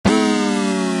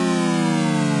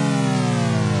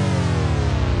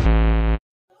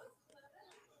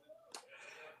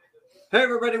Hey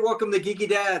everybody, welcome to Geeky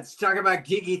Dads, talking about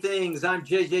geeky things. I'm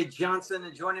JJ Johnson,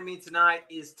 and joining me tonight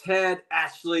is Ted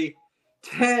Atchley.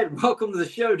 Ted, welcome to the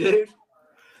show, dude.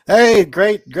 Hey,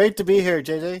 great to be here,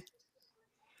 JJ.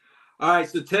 All right,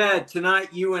 so Ted,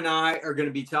 tonight you and I are going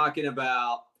to be talking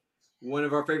about one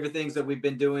of our favorite things that we've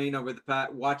been doing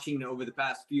watching over the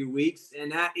past few weeks,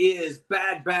 and that is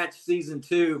Bad Batch Season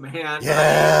 2, man.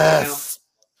 Yes.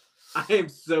 I am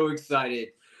so excited.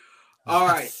 All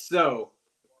right, Yes. all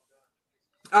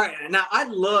right, now I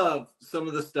love some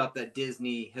of the stuff that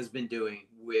Disney has been doing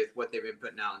with what they've been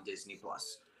putting out on Disney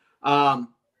Plus.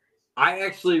 Um, I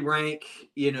actually rank,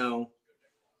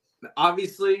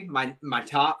 obviously my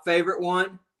top favorite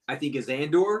one I think is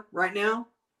Andor right now,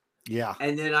 Yeah.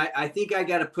 and then I think I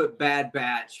got to put Bad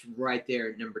Batch right there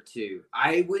at number two.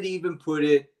 I would even put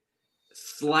it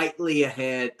slightly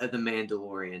ahead of the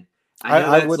Mandalorian. I know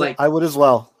I that's would like I would as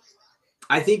well.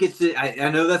 I think I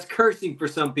know that's cursing for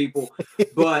some people,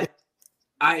 but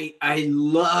I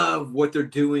love what they're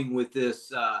doing with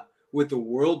this with the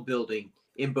world building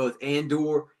in both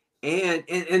Andor and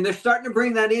they're starting to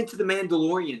bring that into the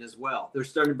Mandalorian as well. They're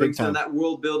starting to bring Big some of time. that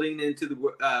world building into the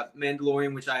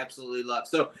Mandalorian, which I absolutely love.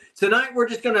 So tonight we're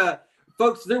just gonna,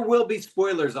 folks. There will be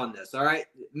spoilers on this. All right,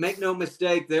 make no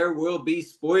mistake, there will be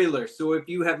spoilers. So if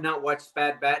you have not watched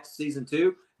Bad Batch season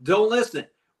 2, don't listen.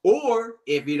 Or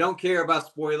if you don't care about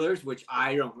spoilers, which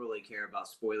I don't really care about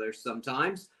spoilers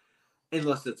sometimes,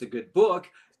 unless it's a good book,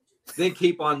 then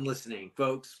keep on listening,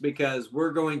 folks, because we're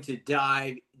going to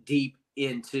dive deep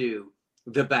into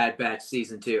the Bad Batch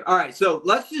season 2. All right, so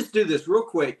let's just do this real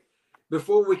quick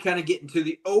before we kind of get into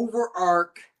the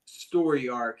story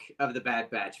arc of the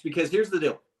Bad Batch, because here's the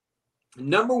deal.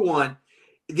 Number one,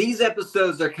 these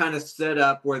episodes are kind of set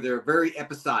up where they're very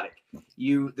episodic.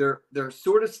 They're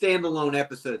sort of standalone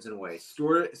episodes in a way,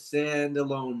 sort of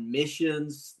standalone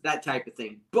missions, that type of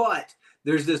thing. But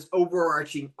there's this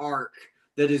overarching arc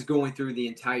that is going through the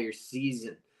entire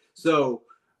season. So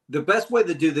the best way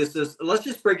to do this is, let's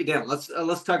just break it down. Let's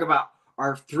talk about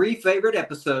our three favorite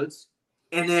episodes,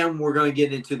 and then we're going to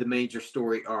get into the major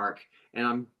story arc. And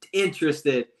I'm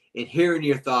interested in hearing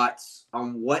your thoughts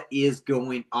on what is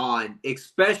going on,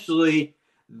 especially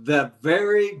the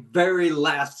very, very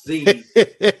last scene.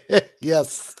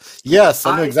 Yes.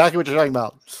 I know I exactly what you're talking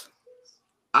about.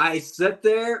 I sat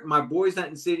there. My boys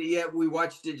hadn't seen it yet. We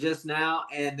watched it just now,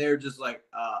 and they're just like,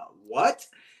 what?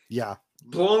 Yeah.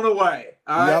 Blown away.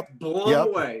 All right, Yep. blown Yep.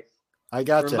 away. I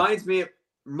gotcha.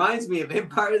 Reminds me of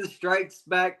Empire Strikes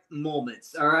Back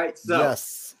moments. All right, so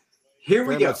Yes. here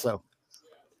we Very go. much so.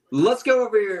 Let's go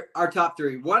over our top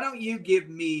three. Why don't you give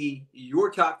me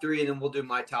your top three, and then we'll do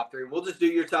my top three. We'll just do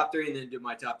your top three and then do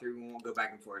my top three. We won't go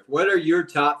back and forth. What are your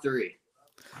top three?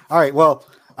 All right. Well,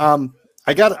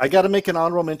 I got to make an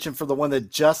honorable mention for the one that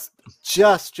just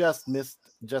missed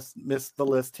the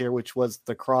list here, which was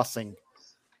The Crossing.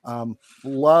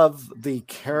 Love the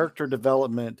character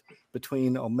development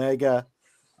between Omega,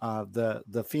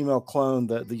 the female clone,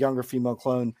 the younger female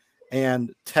clone,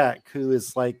 and Tech, who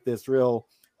is like this real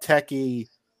techie.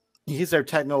 He's their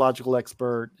technological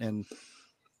expert and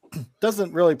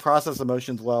doesn't really process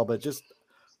emotions well, but just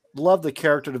love the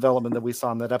character development that we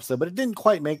saw in that episode. But it didn't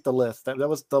quite make the list. That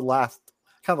was the last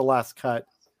cut.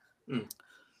 Mm.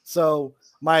 So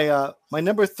my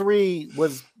number three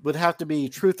would have to be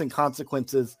Truth and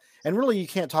Consequences. And really, you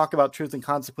can't talk about Truth and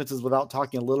Consequences without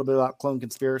talking a little bit about Clone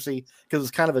Conspiracy, because it's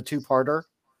kind of a two-parter.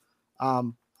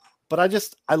 But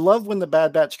I love when the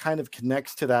Bad Batch kind of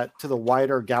connects to the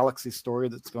wider galaxy story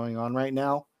that's going on right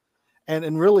now.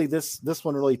 And really this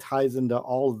one really ties into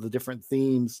all of the different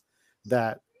themes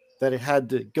that it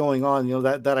had going on. You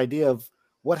know, that idea of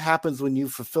what happens when you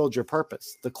fulfilled your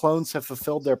purpose. The clones have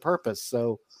fulfilled their purpose.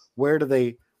 So where do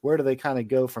they kind of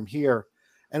go from here?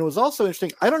 And it was also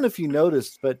interesting. I don't know if you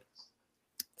noticed, but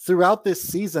throughout this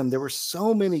season, there were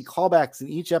so many callbacks in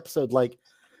each episode. Like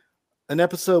an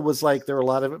episode was like, there were a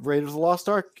lot of Raiders of the Lost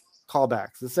Ark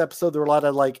callbacks. This episode, there were a lot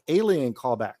of like Alien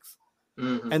callbacks.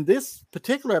 Mm-hmm. And this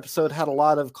particular episode had a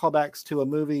lot of callbacks to a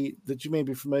movie that you may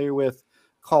be familiar with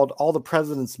called All the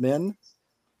President's Men.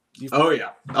 Oh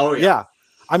yeah. Yeah.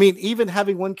 I mean, even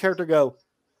having one character go,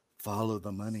 follow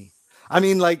the money. I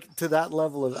mean, like to that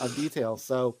level of detail.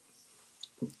 So,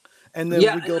 and then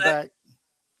we go back.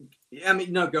 I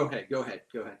mean, no, go ahead.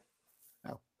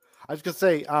 Oh, I was going to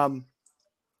say,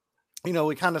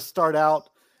 we kind of start out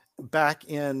back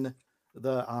in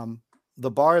the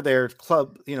bar there,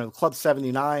 Club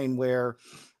 79, where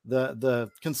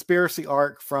the conspiracy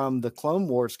arc from the Clone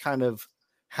Wars kind of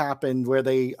happened, where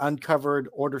they uncovered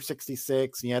Order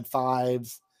 66. He had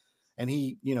fives, and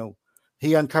he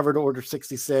uncovered Order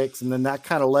 66, and then that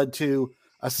kind of led to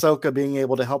Ahsoka being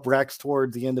able to help Rex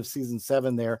toward the end of season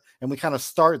 7 there, and we kind of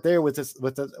start there with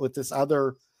this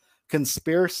other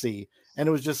conspiracy, and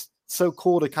it was just so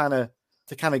cool to kind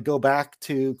of go back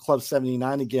to Club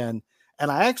 79 again. And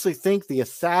I actually think the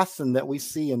assassin that we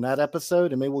see in that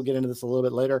episode, and maybe we'll get into this a little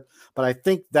bit later, but I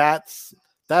think that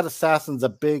assassin's a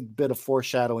big bit of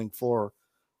foreshadowing for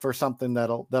something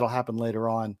that'll happen later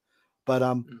on. But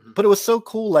but it was so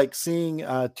cool, like seeing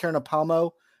Tierna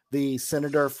Palmo, the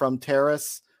senator from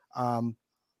Terrace.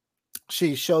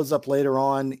 She shows up later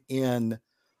on in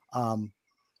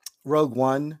Rogue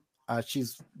One.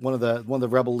 She's one of the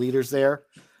rebel leaders there.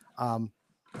 And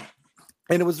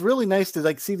it was really nice to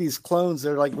like see these clones.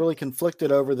 They're like really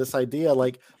conflicted over this idea,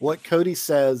 like what Cody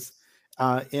says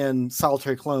in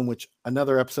Solitary Clone, which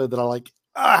another episode that I like.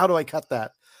 How do I cut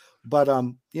that? But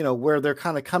where they're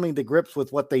kind of coming to grips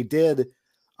with what they did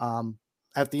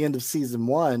at the end of season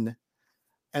 1,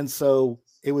 and so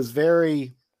it was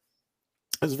very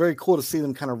cool to see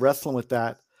them kind of wrestling with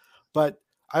that. But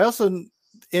I also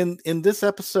in this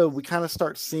episode we kind of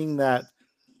start seeing that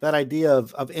idea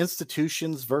of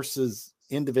institutions versus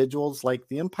individuals. Like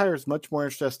the Empire is much more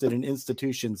interested in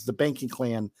institutions, the banking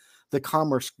clan, the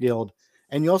Commerce Guild,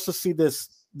 and you also see this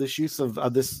use of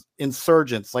this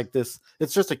insurgents, like this.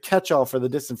 It's just a catch-all for the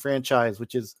disenfranchised,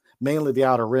 which is mainly the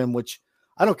Outer Rim, which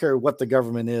I don't care what the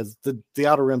government is. The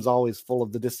Outer Rim's always full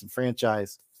of the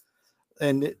disenfranchised.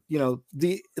 And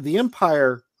the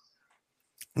Empire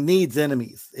needs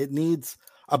enemies. It needs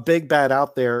a big bad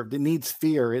out there. It needs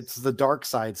fear. It's the dark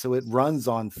side, so it runs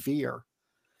on fear.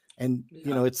 And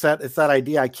it's that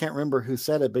idea. I can't remember who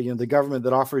said it, but the government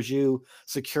that offers you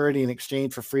security in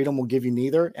exchange for freedom will give you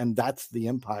neither, and that's the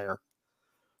Empire.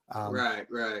 Right.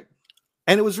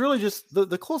 And it was really just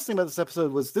the coolest thing about this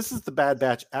episode was this is the Bad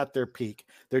Batch at their peak.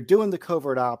 They're doing the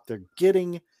covert op. They're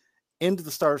getting into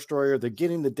the Star Destroyer. They're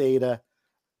getting the data.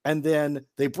 And then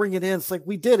they bring it in. It's like,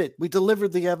 we did it. We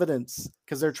delivered the evidence,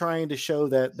 because they're trying to show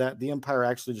that the Empire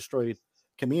actually destroyed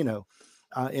Kamino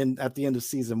at the end of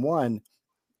season 1.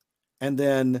 And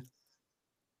then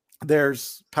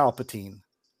there's Palpatine.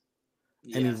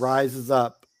 Yes. And he rises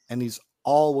up, and he's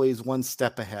always one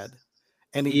step ahead.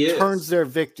 And he turns their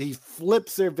victory. He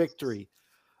flips their victory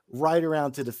right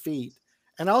around to defeat.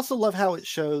 And I also love how it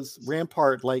shows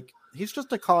Rampart, like he's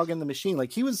just a cog in the machine.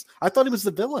 Like I thought he was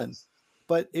the villain.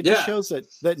 But it just shows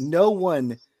that no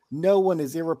one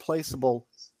is irreplaceable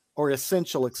or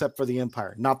essential except for the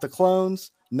Empire. Not the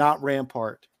clones, not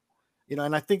Rampart.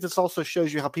 And I think this also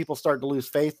shows you how people start to lose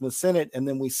faith in the Senate. And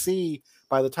then we see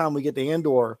by the time we get to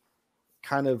Andor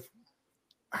kind of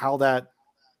how that,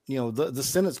 the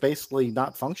Senate's basically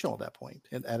not functional at that point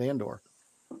at Andor.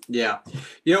 Yeah.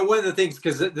 One of the things,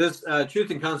 because this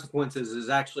Truth and Consequences is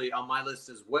actually on my list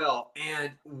as well.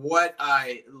 And what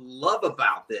I love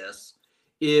about this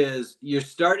is you're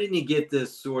starting to get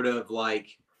this sort of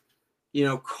like,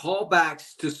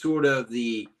 callbacks to sort of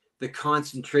the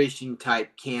concentration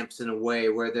type camps in a way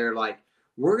where they're like,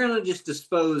 we're going to just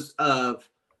dispose of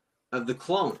the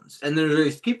clones. And there's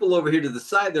these people over here to the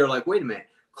side. They're like, wait a minute,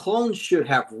 clones should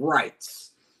have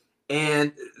rights.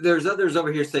 And there's others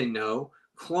over here saying, no,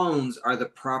 clones are the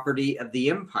property of the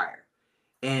Empire,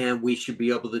 and we should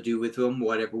be able to do with them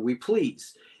whatever we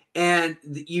please. And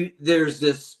there's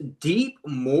this deep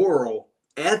moral,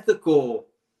 ethical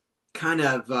kind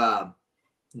of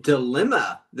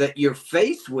dilemma that you're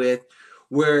faced with,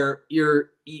 where you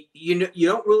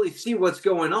don't really see what's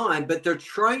going on, but they're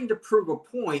trying to prove a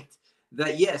point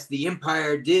that yes, the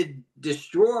Empire did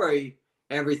destroy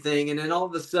everything, and then all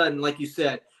of a sudden, like you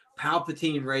said,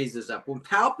 Palpatine raises up. When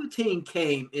Palpatine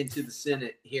came into the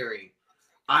Senate hearing,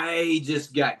 I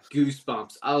just got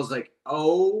goosebumps. I was like,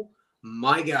 oh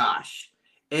my gosh.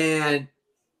 And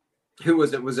who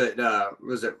was it? Was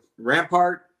it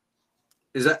Rampart?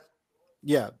 Is that?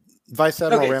 Yeah. Vice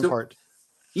Admiral Rampart.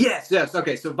 Yes.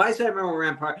 Okay. So Vice Admiral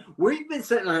Rampart, we've been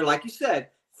sitting there, like you said,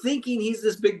 thinking he's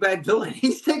this big bad villain.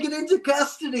 He's taken into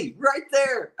custody right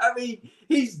there. I mean,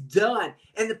 he's done.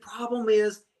 And the problem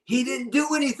is he didn't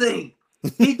do anything.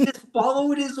 He just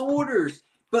followed his orders.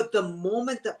 But the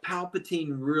moment that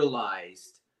Palpatine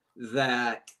realized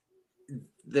that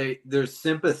there's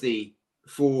sympathy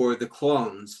for the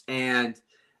clones and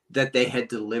that they had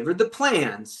delivered the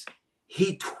plans,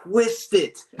 he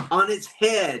twisted on its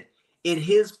head in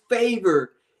his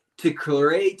favor to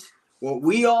create what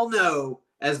we all know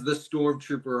as the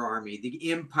Stormtrooper Army,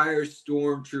 the Empire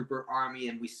Stormtrooper Army,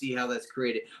 and we see how that's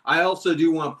created. I also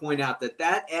do want to point out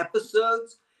that episode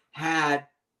had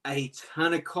a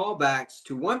ton of callbacks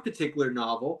to one particular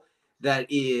novel that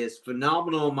is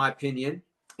phenomenal in my opinion,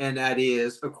 and that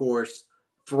is, of course,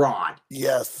 Fraud.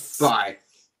 Yes. By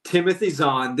Timothy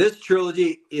Zahn. This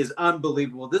trilogy is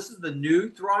unbelievable. This is the new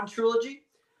Thrawn trilogy.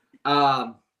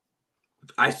 I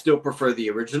still prefer the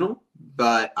original,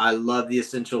 but I love the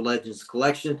Essential Legends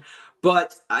collection.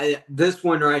 But this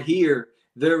one right here,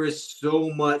 there is so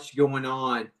much going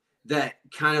on that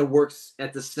kind of works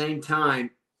at the same time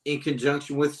in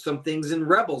conjunction with some things in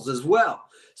Rebels as well.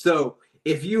 So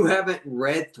if you haven't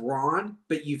read Thrawn,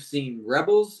 but you've seen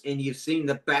Rebels and you've seen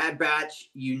The Bad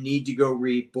Batch, you need to go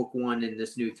read book 1 in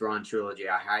this new Thrawn trilogy.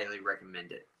 I highly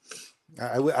recommend it.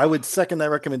 I would second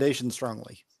that recommendation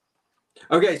strongly.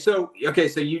 Okay, so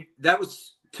you that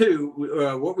was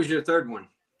 2. What was your third one?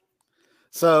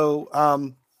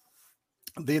 So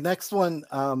the next one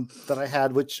that I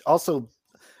had, which also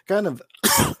kind of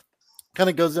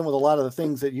goes in with a lot of the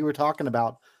things that you were talking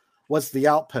about, was The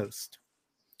Outpost.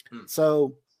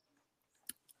 So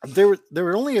there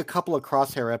were only a couple of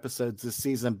Crosshair episodes this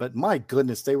season, but my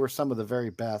goodness, they were some of the very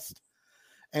best.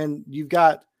 And you've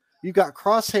got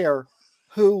Crosshair,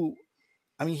 who,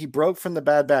 I mean, he broke from the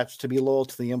Bad Batch to be loyal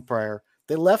to the Empire.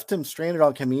 They left him stranded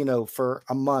on Kamino for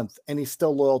a month, and he's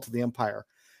still loyal to the Empire.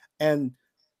 And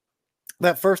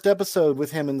that first episode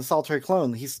with him in the Solitary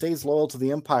Clone, he stays loyal to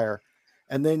the Empire.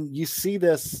 And then you see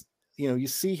this, you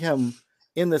see him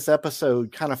in this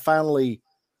episode kind of finally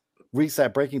reach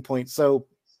that breaking point. So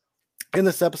in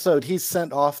this episode, he's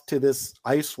sent off to this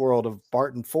ice world of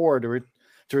Barton 4 to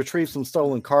retrieve some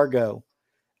stolen cargo.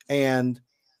 And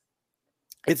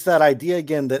it's that idea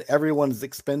again that everyone is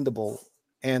expendable,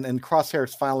 and Crosshair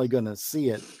is finally going to see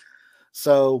it.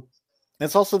 So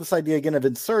it's also this idea again of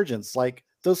insurgents, like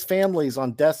those families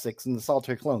on Desix in the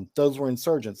Solitary Clone, those were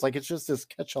insurgents. Like it's just this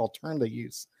catch-all term they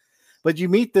use. But you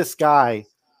meet this guy,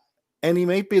 and he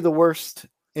may be the worst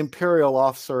Imperial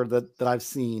officer that I've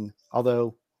seen,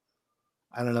 although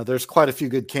I don't know, there's quite a few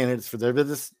good candidates for there, but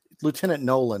this Lieutenant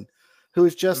Nolan, who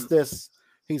is just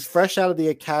he's fresh out of the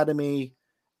academy,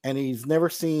 and he's never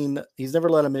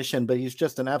led a mission, but he's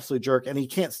just an absolute jerk, and he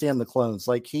can't stand the clones.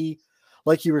 Like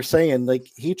you were saying, like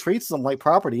he treats them like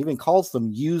property, even calls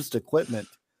them used equipment.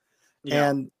 Yeah.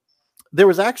 And there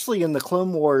was actually in the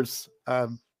Clone Wars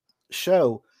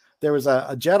show, there was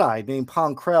a Jedi named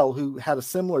Pong Krell who had a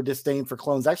similar disdain for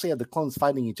clones, actually had the clones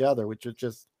fighting each other, which is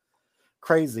just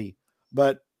crazy.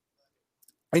 And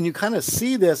you kind of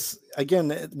see this again,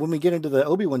 when we get into the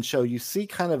Obi-Wan show, you see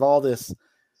kind of all this,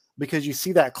 because you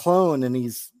see that clone and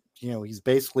he's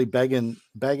basically begging,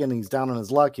 he's down on his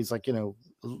luck. He's like, give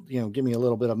me a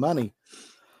little bit of money.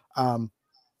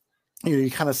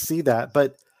 You kind of see that,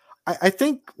 but I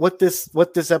think what this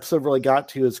episode really got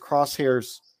to is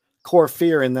Crosshair's core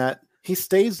fear, in that he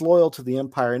stays loyal to the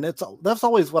Empire. And that's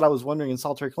always what I was wondering in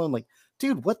Solitary Clone, like,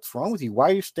 dude, what's wrong with you? Why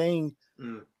are you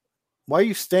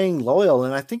staying loyal?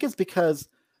 And I think it's because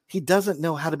he doesn't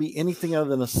know how to be anything other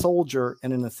than a soldier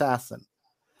and an assassin.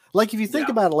 Like, if you think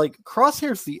about it, like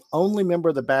Crosshair's the only member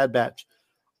of the Bad Batch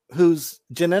whose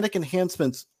genetic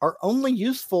enhancements are only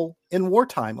useful in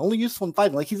wartime, only useful in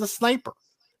fighting. Like, he's a sniper.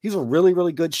 He's a really,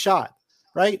 really good shot,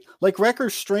 right? Like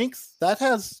Wrecker's strength, that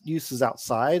has uses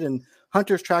outside, and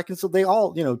Hunter's tracking. So they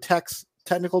all,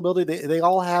 technical ability, they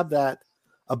all have that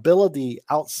ability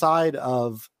outside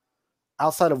of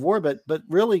war, but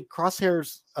really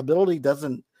Crosshair's ability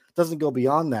doesn't go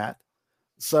beyond that.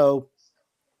 So,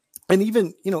 and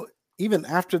even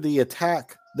after the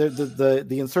attack, the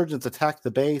insurgents attacked the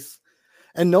base,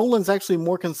 and Nolan's actually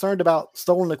more concerned about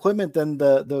stolen equipment than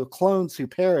the clones who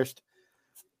perished.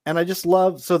 And I just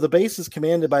love, so the base is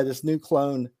commanded by this new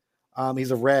clone. He's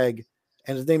a reg,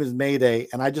 and his name is Mayday.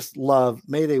 And I just love,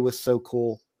 Mayday was so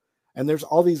cool. And there's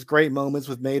all these great moments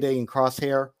with Mayday and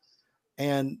Crosshair,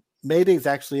 and Mayday's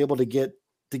actually able to get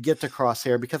to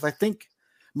Crosshair, because I think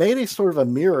Mayday's sort of a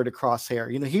mirror to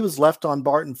Crosshair. He was left on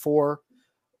Barton 4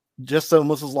 just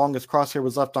almost as long as Crosshair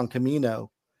was left on Kamino.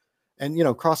 And,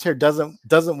 Crosshair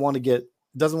doesn't want to get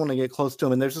close to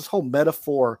him. And there's this whole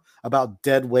metaphor about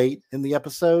dead weight in the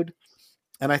episode.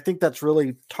 And I think that's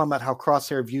really talking about how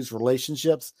Crosshair views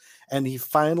relationships. And Mayfield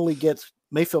finally gets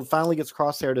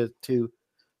Crosshair to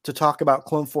talk about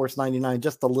Clone Force 99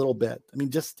 just a little bit. I mean,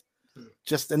 just,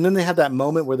 and then they have that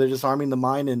moment where they're just arming the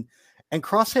mine, and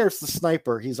Crosshair's the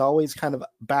sniper. He's always kind of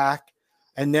back,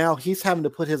 and now he's having to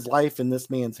put his life in this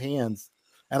man's hands.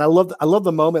 And I love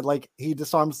the moment, like he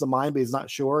disarms the mine, but he's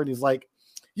not sure. And he's like,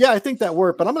 yeah, I think that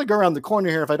worked, but I'm going to go around the corner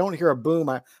here. If I don't hear a boom,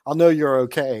 I'll know you're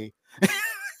okay.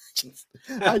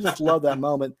 I just love that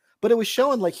moment. But it was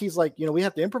showing, like, he's like, we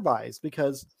have to improvise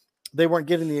because they weren't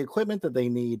getting the equipment that they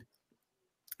need.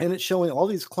 And it's showing all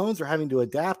these clones are having to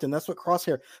adapt. And that's what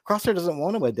Crosshair doesn't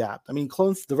want to adapt. I mean,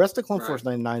 the rest of Clone Force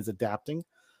 99 is adapting,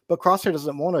 but Crosshair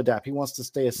doesn't want to adapt. He wants to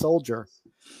stay a soldier.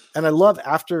 And I love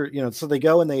after, so they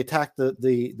go and they attack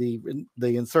the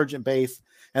insurgent base,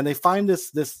 and they find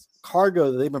this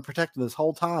cargo that they've been protecting this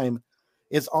whole time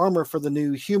is armor for the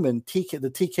new human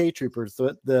the TK troopers,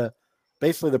 the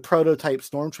basically the prototype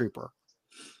stormtrooper.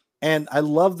 And I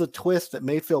love the twist that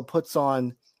Mayfield puts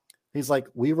on. He's like,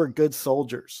 we were good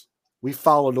soldiers. We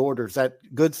followed orders. That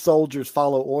good soldiers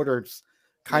follow orders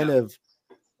kind of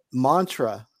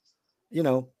mantra,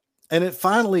 and it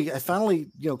finally,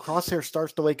 Crosshair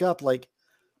starts to wake up. Like,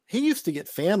 he used to get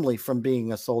family from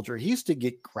being a soldier. He used to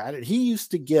get gratitude. He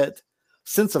used to get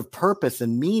sense of purpose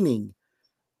and meaning.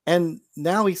 And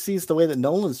now he sees the way that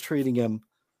Nolan's treating him,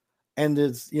 and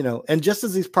and just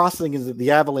as he's processing is that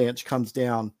the avalanche comes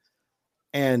down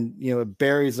and, it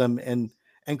buries him, and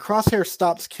Crosshair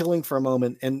stops killing for a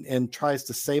moment and tries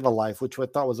to save a life, which I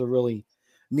thought was a really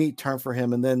neat turn for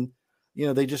him. And then,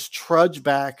 they just trudge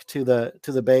back to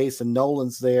the base, and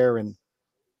Nolan's there, and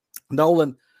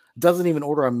Nolan doesn't even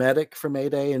order a medic for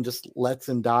Mayday and just lets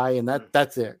him die. And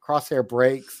that's it. Crosshair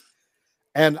breaks.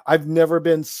 And I've never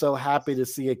been so happy to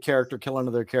see a character kill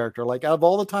another character. Like, out of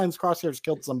all the times Crosshair's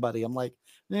killed somebody, I'm like,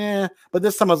 but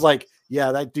this time I was like,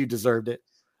 yeah, that dude deserved it.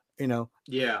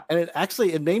 Yeah. And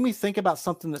it made me think about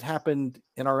something that happened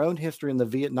in our own history in the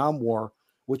Vietnam War,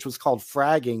 which was called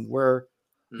fragging, where,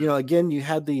 again, you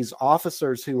had these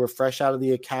officers who were fresh out of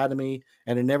the academy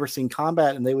and had never seen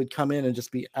combat, and they would come in and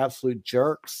just be absolute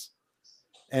jerks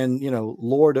and,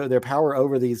 lord their power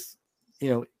over these,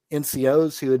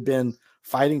 NCOs who had been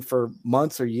fighting for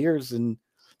months or years. And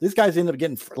these guys ended up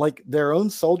getting, like, their own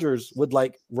soldiers would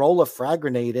like roll a frag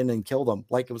grenade in and kill them.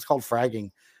 Like, it was called fragging.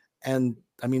 And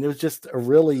I mean, it was just a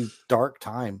really dark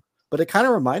time, but it kind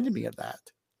of reminded me of that.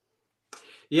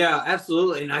 Yeah,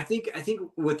 absolutely. And I think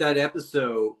with that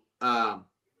episode,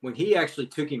 when he actually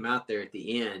took him out there at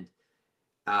the end,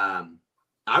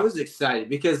 I was excited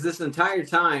because this entire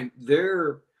time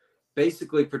they're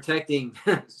basically protecting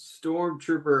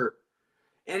Stormtrooper,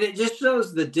 and it just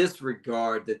shows the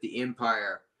disregard that the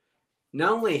Empire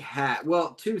not only had.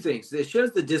 Well, two things. It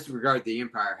shows the disregard the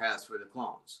Empire has for the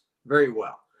clones very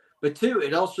well. But two,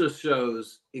 it also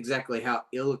shows exactly how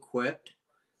ill-equipped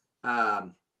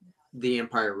the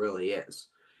Empire really is.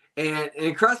 And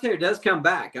Crosshair does come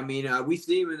back. I mean, we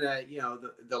see him in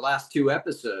the last two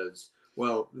episodes.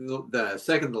 Well, the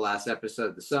second to last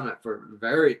episode, the summit, for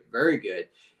very, very good.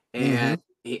 And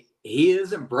he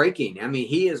isn't breaking. I mean,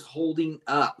 he is holding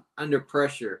up under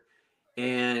pressure.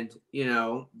 And,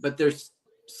 but there's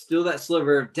still that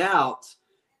sliver of doubt.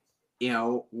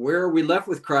 Where are we left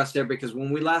with Crosshair? Because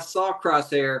when we last saw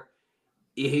Crosshair,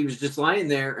 he was just lying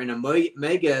there, and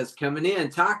Omega is coming in,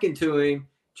 talking to him,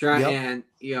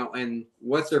 and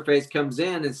what's her face comes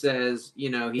in and says,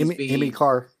 he's being Amy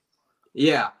Carr.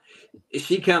 Yeah,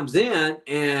 she comes in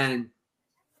and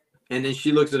then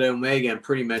she looks at Omega and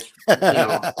pretty much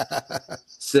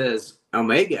says,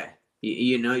 Omega,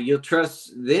 you'll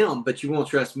trust them, but you won't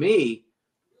trust me.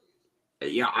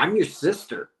 I'm your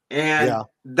sister. And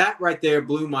that right there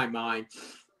blew my mind.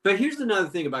 But here's another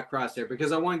thing about Crosshair,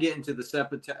 because I want to get into the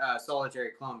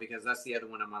solitary clone, because that's the other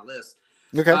one on my list.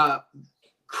 Okay.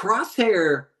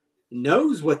 Crosshair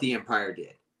knows what the Empire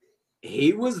did.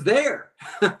 He was there.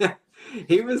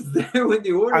 He was there when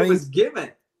the order was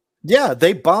given. Yeah,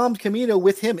 they bombed Camino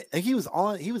with him. He was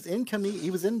in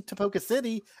Tapoca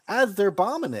City as they're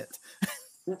bombing it.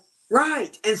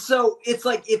 Right. And so it's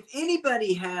like, if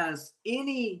anybody has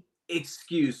any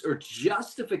excuse or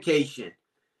justification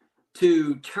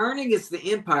to turn against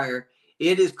the Empire,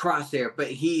 it is Crosshair. But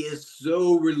he is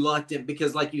so reluctant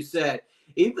because, like you said,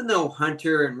 even though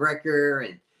Hunter and Wrecker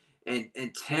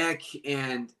and Tech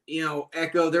and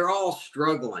Echo, they're all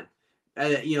struggling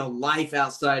life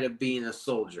outside of being a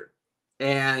soldier,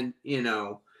 and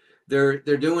they're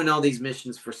doing all these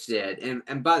missions for Sid.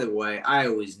 And by the way, I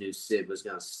always knew Sid was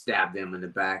going to stab them in the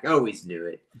back. I always knew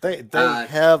it. They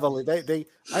heavily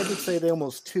I would say they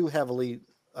almost too heavily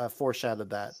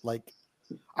foreshadowed that. Like,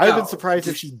 I'd have been surprised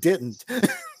if she didn't.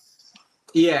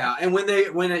 Yeah, and when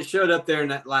it showed up there in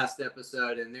that last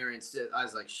episode, and they're in Sid, I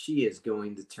was like, she is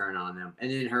going to turn on them.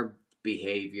 And then her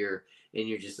behavior, and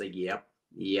you're just like, yep,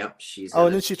 she's.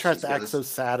 And then she tries to act so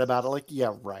sad about it. Like,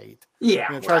 yeah, right. Yeah,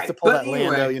 tries to pull that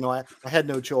Lando. I had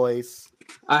no choice.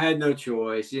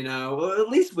 Well, at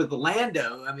least with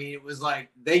Lando, I mean, it was like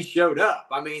they showed up.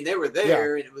 I mean, they were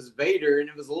there, and it was Vader, and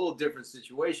it was a little different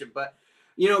situation. But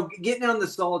getting on the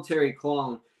solitary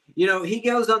clone, he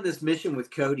goes on this mission with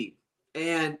Cody,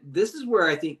 and this is where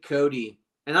I think Cody,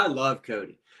 and I love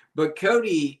Cody, but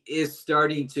Cody is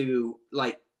starting to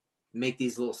like make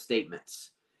these little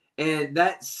statements. And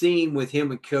that scene with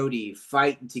him and Cody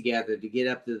fighting together to get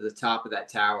up to the top of that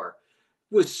tower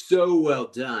was so well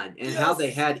done, and how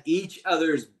they had each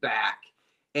other's back.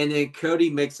 And then Cody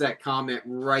makes that comment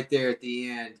right there at the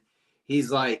end.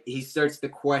 He's like, he starts to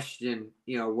question,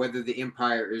 whether the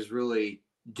Empire is really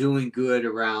doing good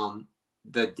around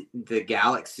the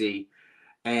galaxy.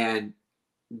 And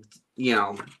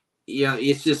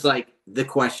it's just like the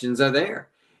questions are there.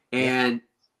 And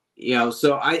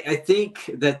so I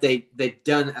think that they've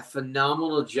done a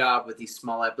phenomenal job with these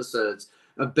small episodes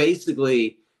of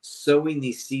basically sowing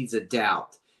these seeds of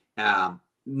doubt.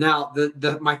 Now,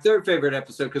 my third favorite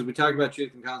episode, because we talked about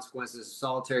Truth and Consequences, is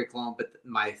Solitary Clone, but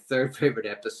my third favorite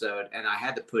episode, and I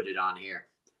had to put it on here,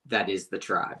 that is The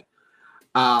Tribe.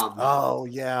 Oh,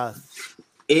 yeah.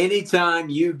 Anytime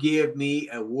you give me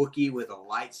a Wookiee with a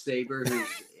lightsaber who's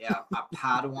a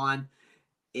Padawan,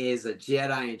 is a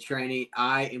Jedi in training,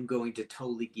 I am going to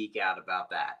totally geek out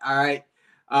about that. All right.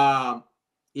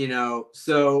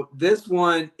 So this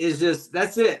one is just,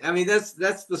 that's it. I mean, that's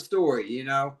the story,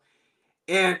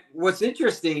 And what's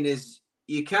interesting is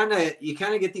you kind of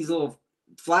get these little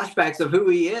flashbacks of who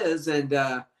he is, and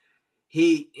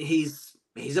he's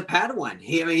a Padawan.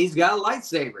 He's got a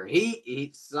lightsaber.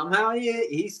 He somehow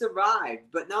he survived.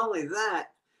 But not only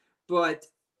that, but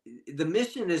the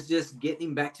mission is just getting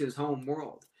him back to his home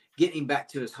world, getting him back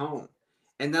to his home.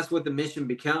 And that's what the mission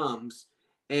becomes.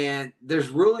 And there's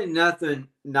really not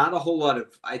a whole lot of,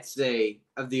 I'd say,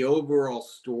 of the overall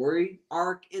story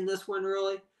arc in this one,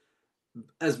 really,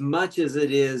 as much as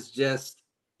it is just,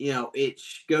 it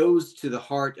goes to the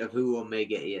heart of who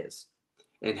Omega is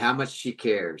and how much she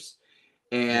cares.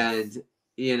 And,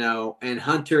 and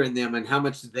Hunter and them, and how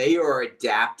much they are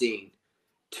adapting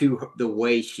to the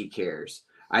way she cares,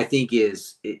 I think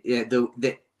is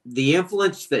the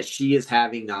influence that she is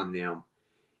having on them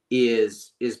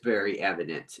is very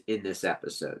evident in this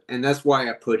episode. And that's why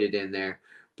I put it in there.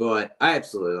 But I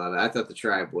absolutely love it. I thought The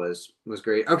Tribe was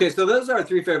great. Okay, so those are our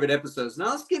three favorite episodes. Now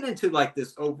let's get into like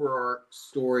this overall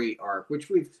story arc, which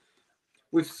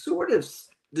we've sort of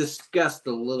discussed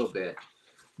a little bit.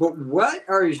 But what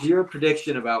is your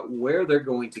prediction about where they're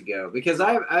going to go? Because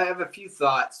I have a few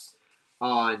thoughts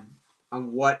on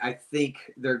what I think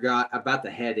they're about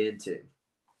to head into.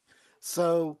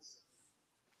 So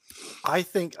I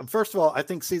think, first of all, I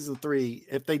think season 3,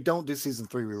 if they don't do season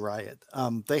 3, we riot.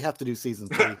 They have to do season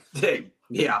 3.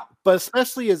 Yeah. But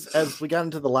especially as we got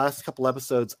into the last couple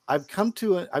episodes, I've come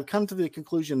to the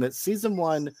conclusion that season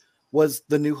 1 was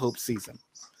the New Hope season.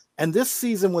 And this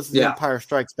season was the Empire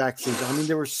Strikes Back season. I mean,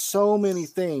 there were so many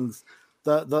things.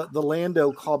 The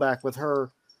Lando callback with her,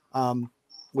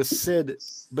 with Sid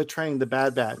betraying the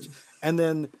Bad Batch. And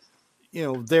then,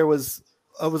 it was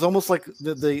almost like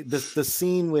the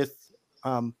scene with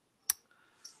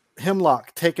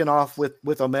Hemlock taken off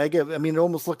with Omega. I mean, it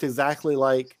almost looked exactly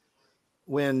like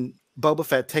when Boba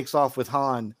Fett takes off with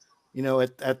Han,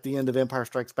 at the end of Empire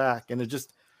Strikes Back. And it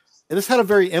just had a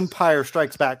very Empire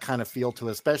Strikes Back kind of feel to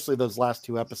it, especially those last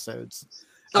 2 episodes.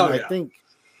 And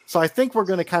I think we're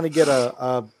going to kind of get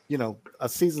a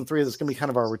season 3 that's going to be kind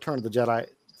of our Return of the Jedi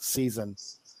season.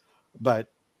 But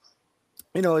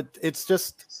it's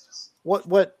just what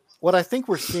I think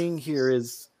we're seeing here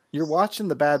is you're watching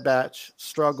the Bad Batch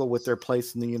struggle with their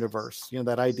place in the universe.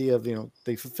 That idea of,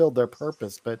 they fulfilled their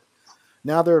purpose, but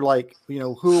now they're like,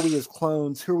 who are we as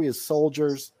clones? Who are we as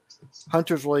soldiers?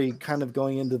 Hunter's really kind of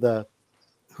going into the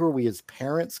who are we as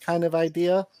parents kind of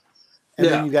idea. And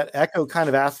then you got Echo kind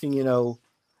of asking, and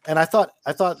I thought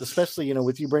especially,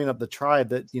 with you bringing up the Tribe,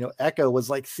 that, Echo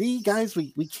was like, see guys,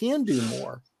 we can do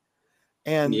more.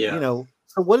 And,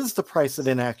 so what is the price of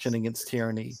inaction against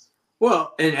tyranny?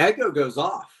 Well, and Echo goes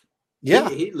off. Yeah.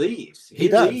 He leaves. He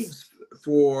leaves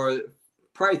for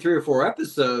probably 3 or 4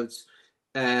 episodes.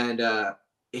 And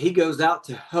he goes out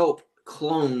to help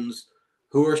clones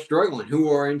who are struggling, who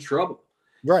are in trouble.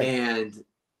 Right. And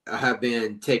have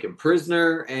been taken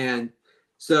prisoner. And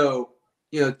so,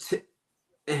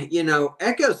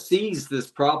 Echo sees this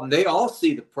problem. They all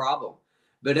see the problem.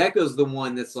 But Echo's the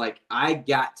one that's like, I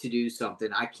got to do something.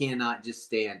 I cannot just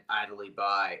stand idly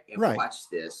by and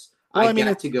watch this. Well, I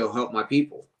got to go help my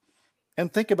people.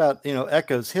 And think about,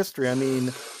 Echo's history. I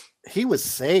mean, he was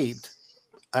saved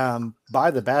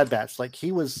by the Bad Batch. Like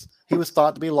he was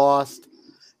thought to be lost,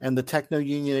 and the Techno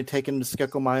Union had taken him to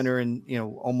Skekko Minor and,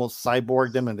 almost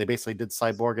cyborged him, and they basically did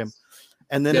cyborg him.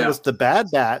 And then it was the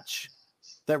Bad Batch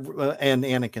that and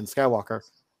Anakin Skywalker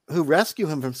who rescue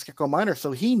him from Skekko Minor.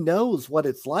 So he knows what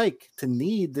it's like to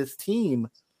need this team,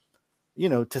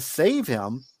 to save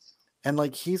him. And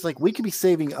like he's like, we could be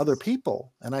saving other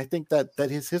people. And I think that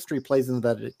his history plays into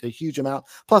that a huge amount.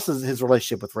 Plus his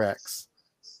relationship with Rex.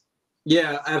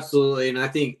 Yeah, absolutely. And I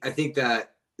think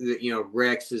that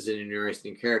Rex is an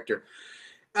interesting character.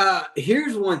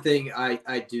 Here's one thing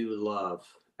I do love.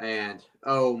 And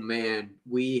oh man,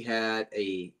 we had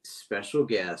a special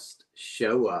guest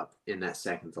show up in that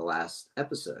second to last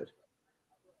episode.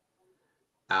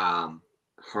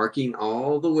 Harking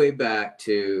all the way back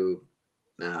to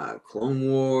Clone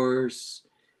Wars.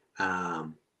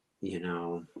 You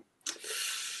know,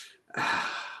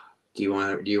 do you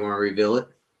want to reveal it?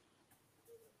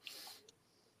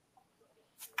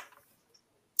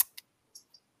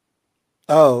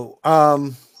 Oh,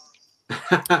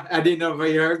 I didn't know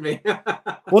if you heard me.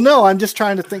 Well, no, I'm just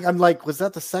trying to think. I'm like, was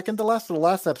that the second to last or the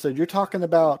last episode? You're talking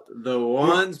about the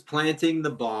ones planting the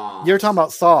bomb. You're talking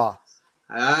about Saw.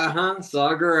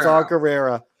 Saw Gerrera. Saw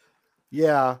Gerrera.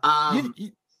 Yeah.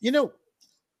 You know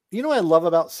what I love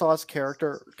about Saw's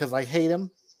character, because I hate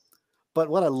him, but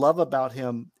what I love about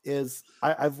him is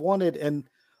I've wanted, and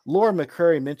Laura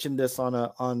McCrary mentioned this on a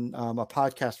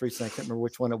podcast recently. I can't remember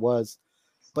which one it was,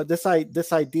 but this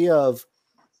idea of,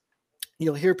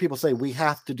 you'll hear people say we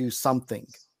have to do something,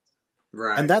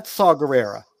 right? And that's Saw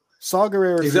Gerrera. Saw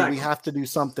Gerrera says exactly. We have to do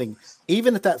something,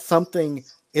 even if that something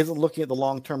isn't looking at the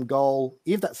long-term goal,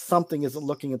 even if that something isn't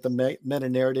looking at the meta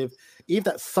narrative, even if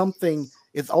that something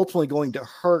is ultimately going to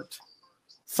hurt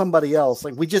somebody else.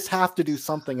 Like, we just have to do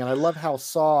something. And I love how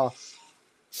Saw's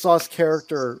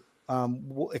character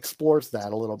explores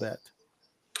that a little bit.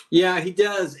 Yeah, he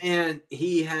does. And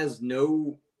he has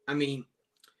okay.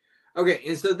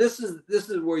 And so this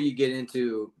is where you get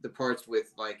into the parts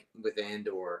with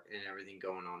Andor and everything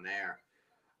going on there.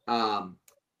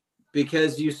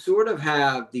 Because you sort of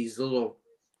have these little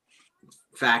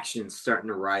factions starting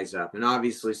to rise up. And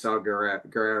obviously Saw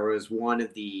Gerrera is one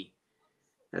of the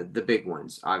big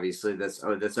ones, obviously, that's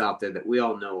out there that we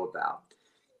all know about.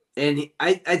 And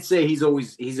I'd say he's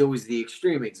always the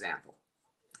extreme example.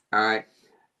 All right.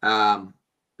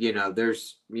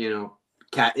 There's,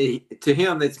 to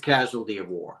him, it's a casualty of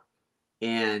war.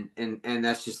 And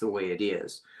that's just the way it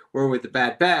is. Where with the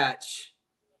Bad Batch,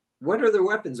 what are their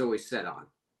weapons always set on?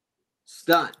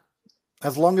 Stun.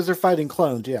 As long as they're fighting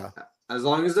clones, yeah. As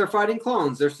long as they're fighting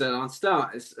clones, they're set on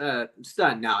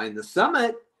stun. Now, in the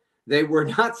Summit, they were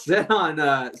not set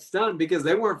on stun because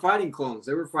they weren't fighting clones.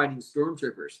 They were fighting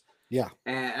stormtroopers. Yeah.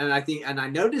 And I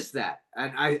noticed that.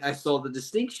 And I saw the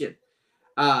distinction.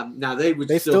 Now, they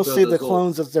still see the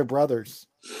clones as their brothers.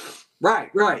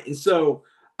 Right. And so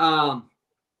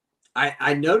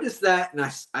I noticed that, and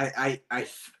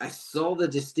I saw the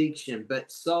distinction,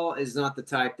 but Saul is not the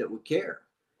type that would care.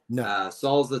 No.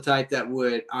 Saul's the type that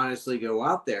would honestly go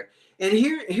out there. And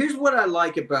here's what I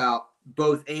like about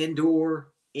both Andor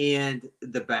and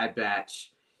the Bad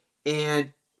Batch.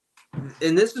 And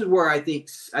this is where I think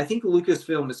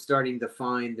Lucasfilm is starting to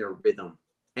find their rhythm.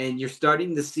 And you're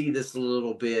starting to see this a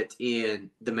little bit in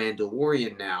The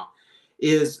Mandalorian now,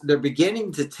 is they're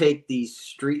beginning to take these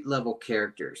street level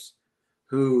characters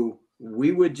who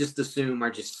we would just assume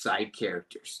are just side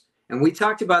characters. And we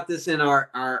talked about this in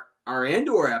our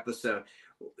Andor episode.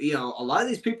 A lot of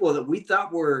these people that we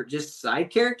thought were just side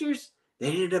characters, they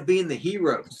ended up being the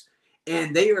heroes.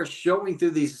 And they are showing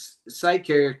through these side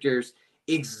characters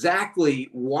exactly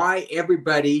why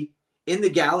everybody in the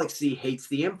galaxy hates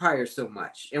the Empire so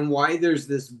much and why there's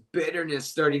this bitterness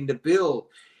starting to build.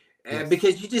 Yes.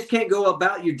 Because you just can't go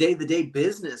about your day-to-day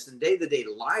business and day-to-day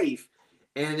life.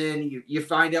 And then you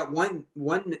find out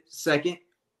one second,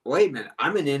 wait a minute,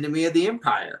 I'm an enemy of the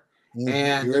Empire.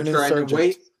 And they're trying to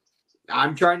wait.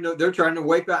 They're trying to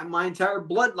wipe out my entire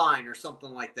bloodline or something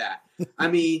like that. I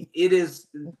mean,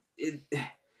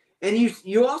 and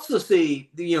you also see,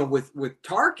 with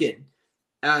Tarkin,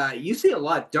 you see a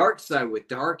lot of dark side with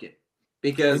Tarkin,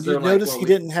 because you notice he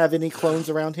didn't have any clones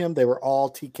around him. They were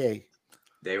all TK.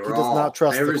 He does not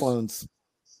trust the clones.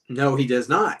 No, he does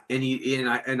not.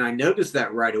 And I noticed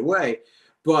that right away.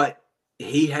 But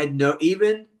he had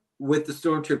even with the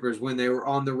stormtroopers, when they were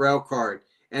on the rail card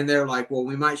and they're like, well,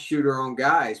 we might shoot our own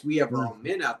guys. We have our own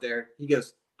men out there. He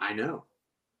goes, I know.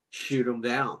 Shoot them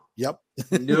down. Yep.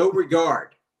 No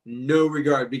regard,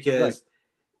 because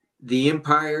the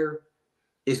Empire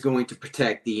is going to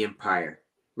protect the Empire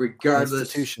regardless.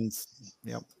 Institutions.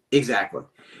 Yep. Exactly.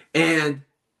 And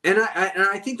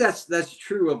I think that's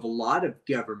true of a lot of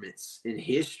governments in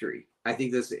history. I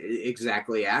think that's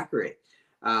exactly accurate.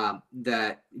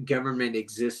 That government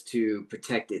exists to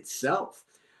protect itself.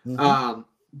 Mm-hmm.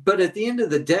 But at the end of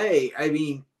the day, I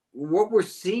mean, what we're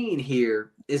seeing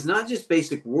here is not just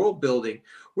basic world building.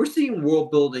 We're seeing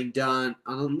world building done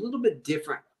on a little bit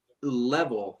different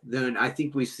level than I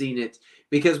think we've seen it,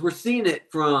 because we're seeing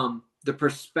it from the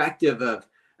perspective of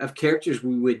characters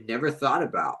we would never thought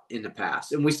about in the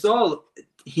past. And we saw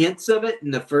hints of it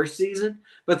in the first season,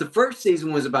 but the first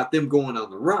season was about them going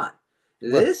on the run.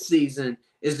 Right. This season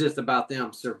is just about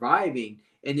them surviving.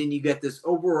 And then you get this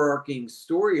overarching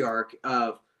story arc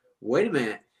of, wait a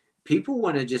minute, people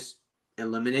want to just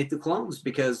eliminate the clones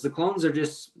because the clones are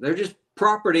they're just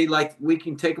property. Like, we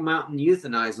can take them out and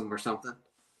euthanize them or something.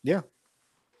 Yeah.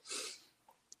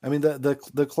 I mean,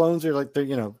 the clones are like,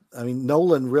 I mean,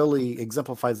 Nolan really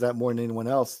exemplifies that more than anyone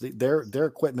else. They're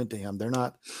equipment to him. They're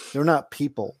not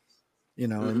people,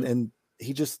 Mm-hmm. and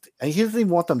he doesn't even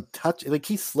want them touch. Like,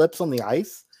 he slips on the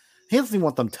ice. He doesn't even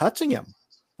want them touching him.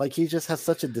 Like, he just has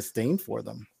such a disdain for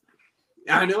them.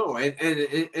 I know.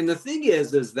 And the thing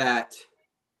is that,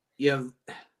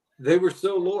 they were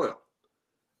so loyal.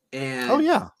 And oh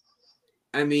yeah.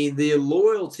 I mean, the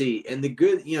loyalty and the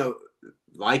good,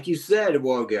 like you said a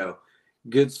while ago,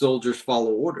 good soldiers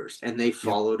follow orders, and they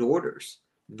followed orders.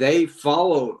 They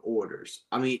followed orders.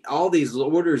 I mean, all these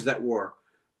orders that were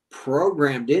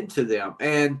programmed into them.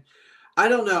 And I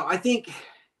don't know. I think,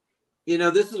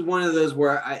 this is one of those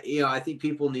where I think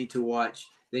people need to watch.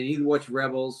 They need to watch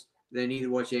Rebels. They need to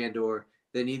watch Andor.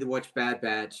 They need to watch Bad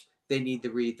Batch. They need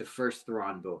to read the first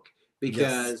Thrawn book,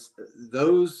 because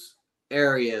those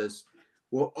areas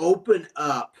will open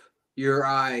up your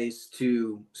eyes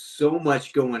to so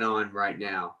much going on right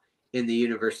now in the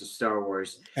universe of Star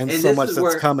Wars. And so much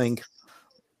that's coming.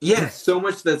 Yes, so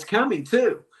much that's coming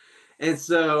too. And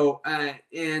so,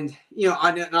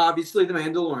 obviously the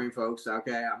Mandalorian, folks.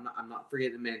 Okay, I'm not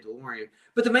forgetting the Mandalorian,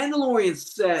 but the Mandalorian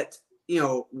set,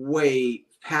 way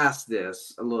past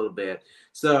this a little bit.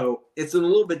 So it's a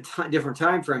little bit different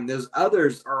time frame. Those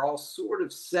others are all sort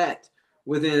of set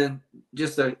within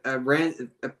just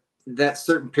that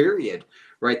certain period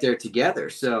right there together.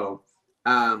 So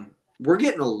we're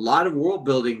getting a lot of world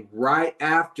building right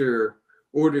after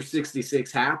Order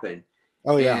 66 happened.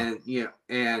 Oh yeah.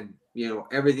 And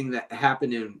everything that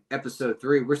happened in episode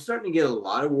 3, we're starting to get a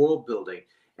lot of world building.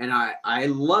 And I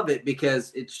love it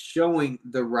because it's showing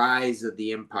the rise of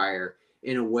the Empire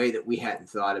in a way that we hadn't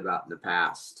thought about in the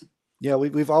past. Yeah,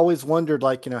 we've always wondered,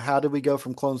 like, how did we go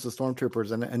from clones to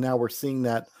stormtroopers, and now we're seeing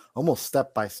that almost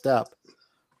step by step.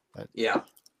 But yeah.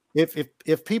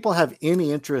 If people have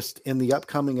any interest in the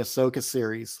upcoming Ahsoka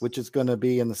series, which is going to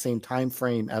be in the same time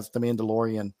frame as The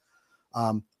Mandalorian,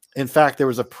 in fact, there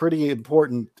was a pretty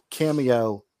important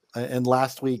cameo in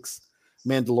last week's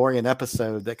Mandalorian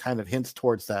episode that kind of hints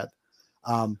towards that,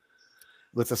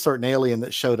 with a certain alien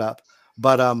that showed up.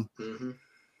 But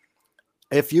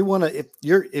if you want to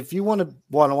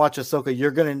watch Ahsoka,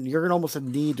 you're gonna almost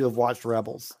need to have watched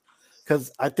Rebels, because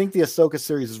I think the Ahsoka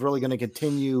series is really going to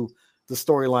continue the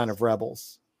storyline of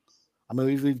Rebels. I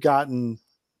mean,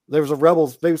 there's a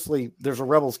Rebels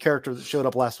character that showed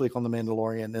up last week on The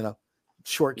Mandalorian in a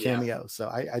short cameo. So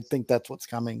I think that's what's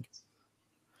coming.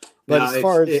 But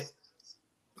go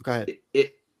ahead.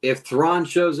 If Thrawn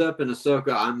shows up in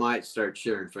Ahsoka, I might start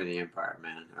cheering for the Empire,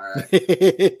 man. All right.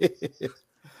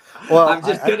 Well, I'm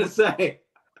just gonna say,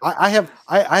 I have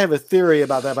a theory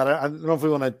about that, but I don't know if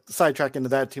we want to sidetrack into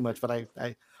that too much. But I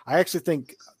actually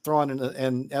think Thrawn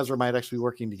and Ezra might actually be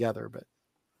working together. But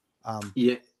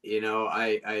yeah,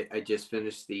 I just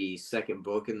finished the second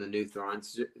book in the new Thrawn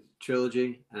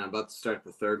trilogy, and I'm about to start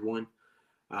the third one.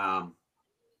 I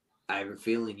have a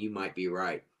feeling you might be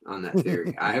right on that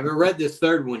theory. I haven't read this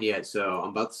third one yet, so I'm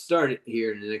about to start it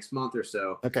here in the next month or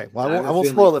so. Okay, well, I won't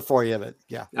spoil it for you, but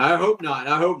yeah. I hope not,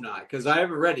 because I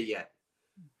haven't read it yet.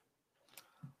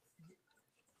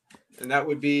 And that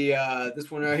would be this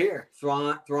one right here,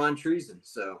 Thrawn Treason.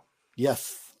 So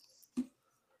yes.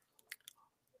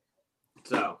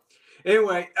 So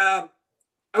anyway,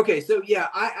 okay, so yeah,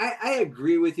 I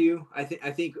agree with you. I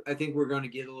think we're going to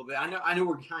get a little bit. I know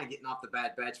we're kind of getting off the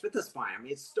Bad Batch, but that's fine. I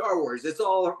mean, it's Star Wars. It's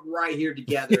all right here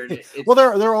together. And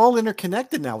well, they're all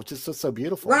interconnected now, which is so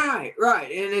beautiful. Right,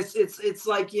 and it's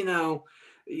like it's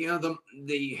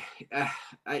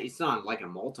not like a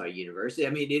multi-universe. I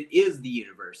mean, it is the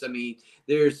universe. I mean,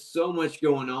 there's so much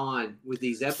going on with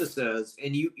these episodes,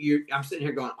 and I'm sitting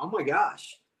here going, oh my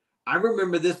gosh. I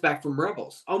remember this back from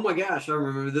Rebels. Oh my gosh, I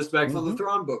remember this back from the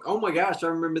Thrawn book. Oh my gosh, I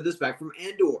remember this back from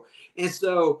Andor. And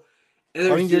so,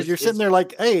 you're sitting there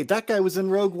like, hey, that guy was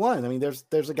in Rogue One. I mean,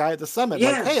 there's a guy at the summit.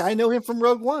 Yes. Like, hey, I know him from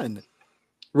Rogue One.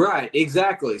 Right,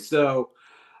 exactly. So,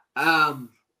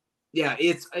 yeah,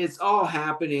 it's all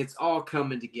happening. It's all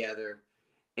coming together.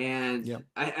 And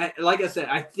I like I said,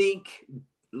 I think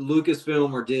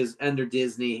Lucasfilm or under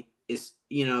Disney is,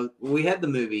 we had the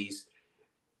movies.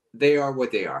 They are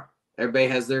what they are. Everybody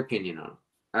has their opinion on them.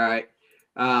 All right.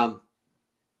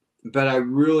 But I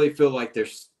really feel like they're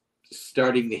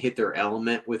starting to hit their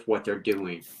element with what they're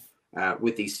doing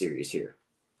with these series here.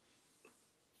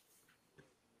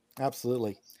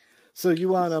 Absolutely. So you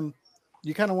want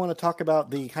you kind of want to talk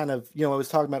about the kind of, I was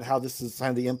talking about how this is kind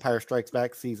of the Empire Strikes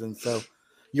Back season. So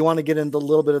you want to get into a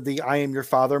little bit of the I am your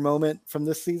father moment from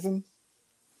this season?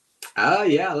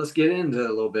 Yeah, let's get into a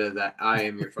little bit of that. I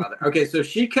am your father. Okay, so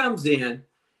she comes in.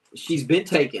 She's been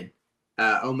taken.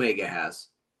 Omega has.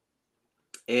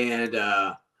 And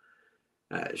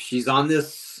she's on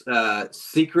this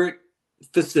secret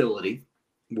facility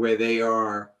where they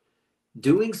are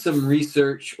doing some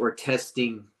research or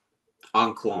testing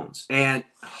on clones. And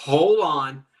hold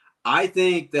on, I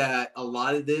think that a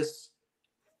lot of this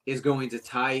is going to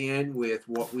tie in with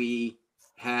what we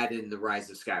had in The Rise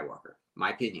of Skywalker,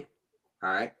 my opinion. All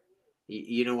right.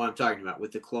 You know what I'm talking about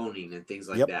with the cloning and things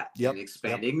like that, and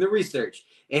expanding the research.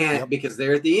 And because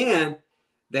they're at the end,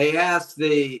 they asked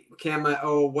the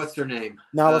what's her name?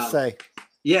 Nala Se.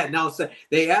 Yeah, Nala Se.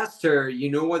 They asked her, you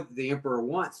know what the Emperor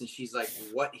wants? And she's like,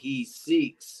 what he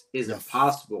seeks is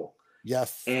impossible.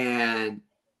 Yes. And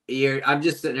I'm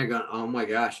just sitting there going, oh my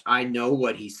gosh, I know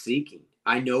what he's seeking.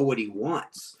 I know what he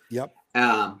wants. Yep.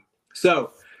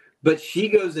 But she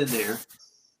goes in there,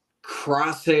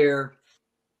 Crosshair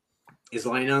is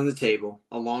laying on the table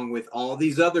along with all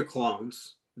these other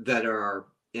clones that are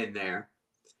in there.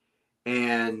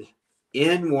 And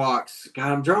in walks,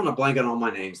 God, I'm drawing a blank on all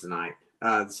my names tonight.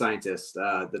 The scientist,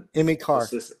 the Emmy Carr.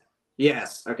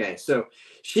 Yes. Okay. So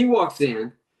she walks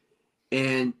in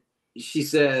and she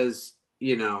says,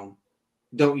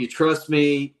 don't you trust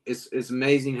me? It's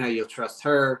amazing how you'll trust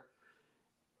her,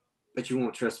 but you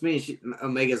won't trust me.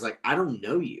 Omega's like, I don't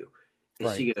know you.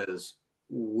 And she goes,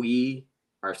 we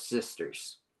are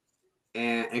sisters.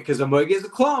 And because Omega is a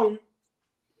clone,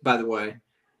 by the way.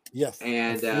 Yes.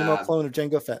 And female clone of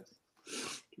Jango Fett.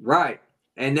 Right.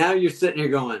 And now you're sitting here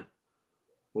going,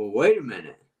 well, wait a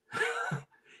minute.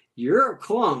 You're a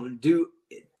clone.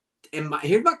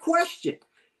 Here's my question.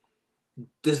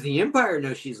 Does the Empire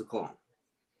know she's a clone?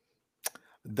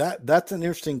 That's an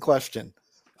interesting question.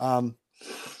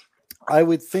 I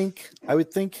would think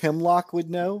Hemlock would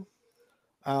know.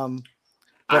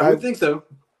 I would think so.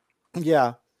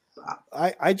 Yeah.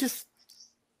 I just,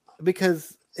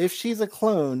 because if she's a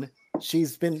clone,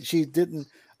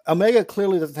 Omega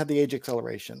clearly doesn't have the age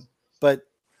acceleration, but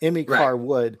Emmy Carr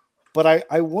would. But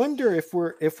I wonder if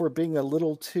we're being a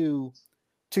little too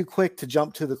quick to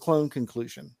jump to the clone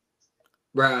conclusion.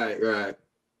 Right.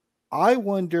 I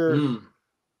wonder,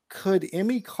 could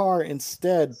Emmy Carr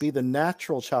instead be the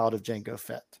natural child of Jango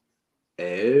Fett?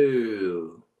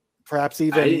 Oh. Perhaps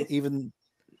even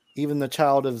the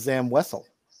child of Zam Wessel.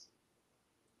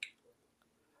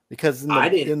 Because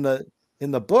in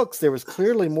the books there was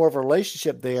clearly more of a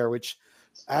relationship there, which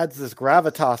adds this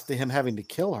gravitas to him having to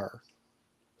kill her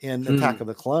in Attack of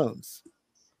the Clones.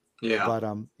 Yeah. But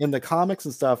in the comics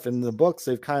and stuff, in the books,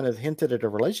 they've kind of hinted at a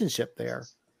relationship there.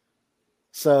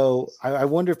 So I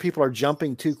wonder if people are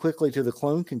jumping too quickly to the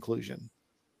clone conclusion.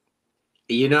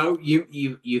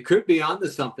 You could be onto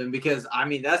something, because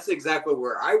that's exactly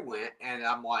where I went, and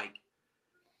I'm like,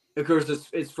 of course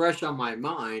it's fresh on my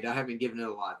mind. I haven't given it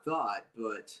a lot of thought,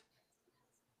 but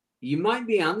you might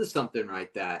be onto something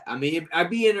right that. I'd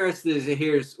be interested to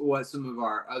hear what some of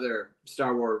our other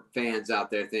Star Wars fans out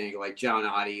there think, like John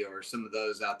Oddie or some of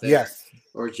those out there,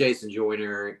 or Jason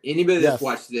Joyner, anybody that's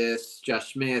watched this,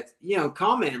 Josh Smith,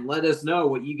 comment and let us know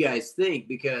what you guys think,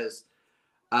 because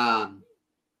I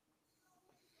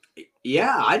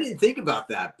didn't think about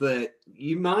that, but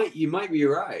you might be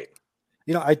right.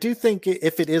 I do think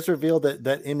if it is revealed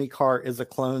that Emmy Carr is a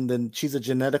clone, then she's a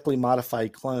genetically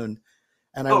modified clone.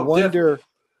 And I wonder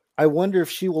if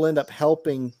she will end up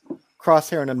helping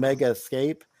Crosshair and Omega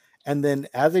escape. And then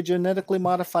as a genetically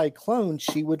modified clone,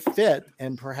 she would fit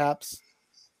and perhaps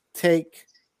take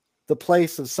the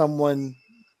place of someone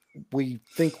we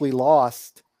think we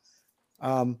lost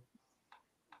in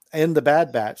the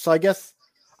Bad Batch. So I guess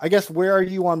where are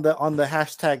you on the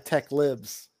hashtag Tech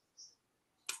Lives?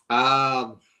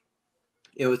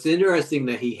 It's interesting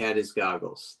that he had his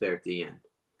goggles there at the end.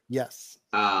 Yes.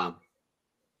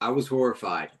 I was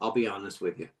horrified. I'll be honest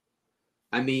with you.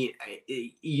 I knew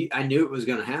it was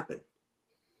going to happen.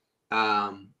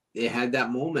 It had that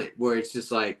moment where it's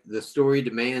just like the story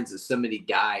demands that somebody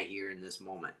die here in this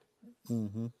moment.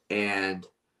 Mm-hmm. And,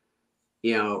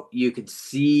 you could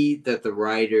see that the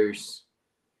writers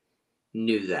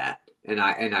knew that. And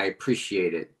I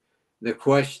appreciate it. The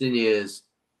question is,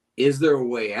 is there a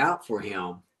way out for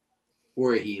him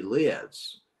where he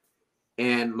lives?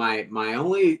 And my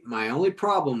only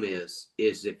problem is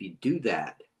if you do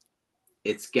that,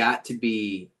 it's got to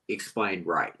be explained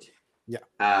right.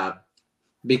 Yeah.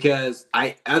 Because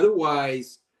my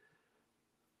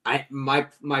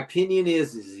opinion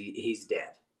is he's dead.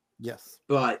 Yes.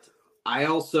 But I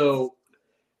also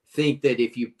think that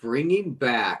if you bring him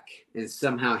back and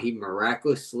somehow he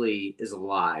miraculously is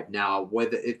alive, now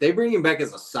if they bring him back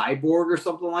as a cyborg or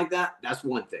something like that, that's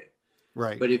one thing.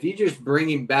 Right. But if you just bring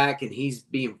him back and he's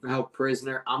being held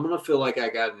prisoner, I'm gonna feel like I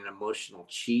got an emotional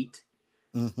cheat.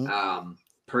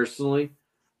 Personally,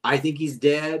 I think he's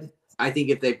dead. I think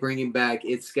if they bring him back,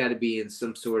 it's got to be in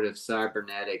some sort of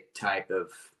cybernetic type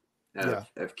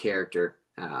of character,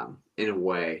 in a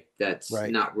way that's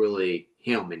not really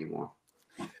him anymore.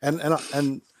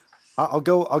 And I'll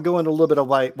go into a little bit of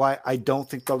why I don't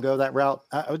think they'll go that route.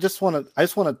 I just want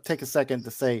to take a second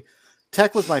to say,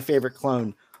 Tech was my favorite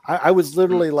clone. I was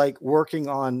literally like working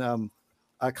on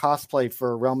a cosplay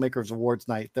for Realm Makers Awards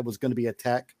night that was going to be a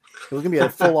Tech. It was going to be a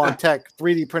full on Tech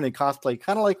 3D printed cosplay,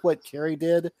 kind of like what Carrie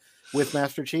did with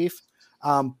Master Chief.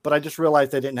 But I just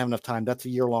realized I didn't have enough time. That's a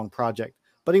year-long project.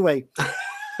 But anyway,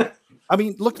 I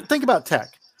mean, think about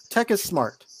Tech. Tech is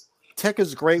smart. Tech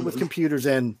is great with computers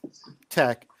and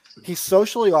tech. He's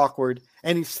socially awkward,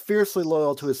 and he's fiercely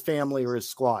loyal to his family or his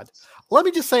squad. Let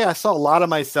me just say I saw a lot of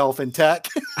myself in Tech.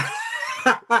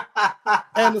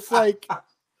 And it's like,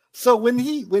 so when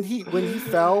he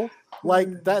fell,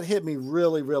 like that hit me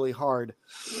really, really hard.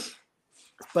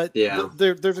 But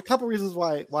there's a couple reasons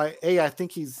why I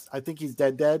think he's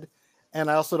dead, and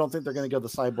I also don't think they're going to go the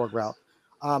cyborg route.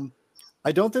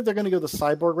 I don't think they're going to go the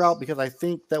cyborg route because I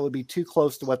think that would be too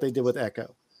close to what they did with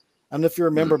Echo. I don't know if you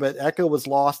remember, but Echo was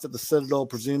lost at the Citadel,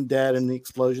 presumed dead in the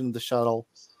explosion of the shuttle,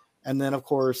 and then of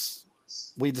course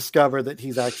we discover that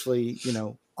he's actually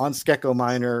on Skeko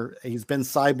Minor. He's been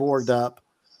cyborged up.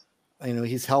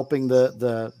 He's helping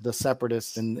the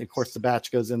separatists, and of course the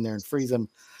Batch goes in there and frees him.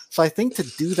 So I think to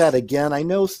do that again, I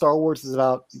know Star Wars is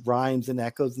about rhymes and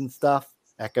echoes and stuff.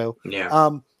 Echo.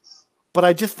 Yeah. But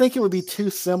I just think it would be too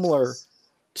similar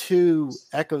to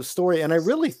Echo's story. And I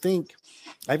really think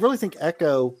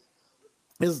Echo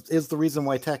is the reason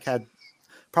why Tech had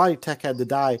to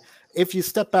die. If you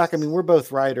step back, I mean, we're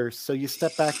both writers, so you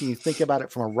step back and you think about it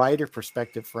from a writer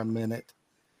perspective for a minute.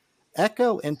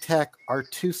 Echo and Tech are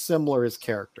too similar as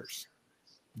characters.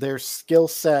 Their skill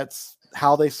sets,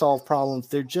 how they solve problems,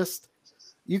 they're just,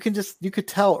 you could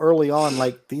tell early on,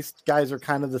 like these guys are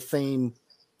kind of the same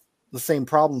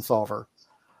problem solver.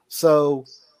 So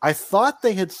I thought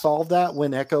they had solved that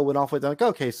when Echo went off with, like,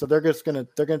 okay, so they're going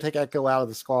to take Echo out of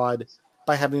the squad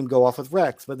by having him go off with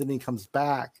Rex, but then he comes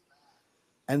back.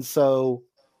 And so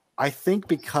I think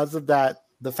because of that,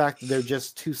 the fact that they're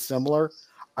just too similar,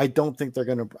 I don't think they're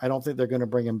going to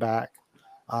bring him back.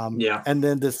 And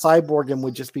then the cyborg him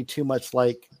would just be too much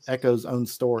like Echo's own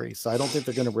story. So I don't think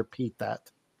they're going to repeat that.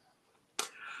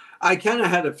 I kind of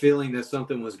had a feeling that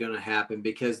something was going to happen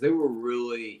because they were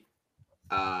really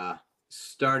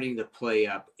starting to play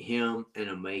up him and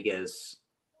Omega's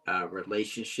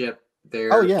relationship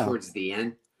there towards the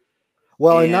end.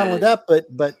 Well, and not only that,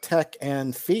 but Tech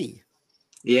and Fee.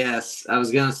 Yes, I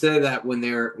was going to say that when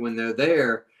they're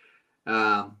there.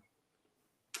 Remind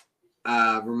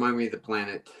me of the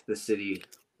planet, the city.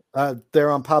 They're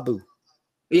on Pabu.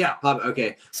 Yeah, Pabu.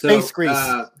 Okay, Space Grease.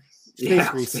 Space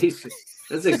Grease.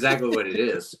 That's exactly what it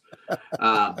is.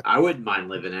 I wouldn't mind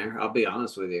living there. I'll be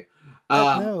honest with you.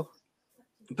 No.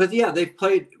 But yeah, they've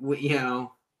played.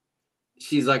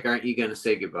 She's like, "Aren't you going to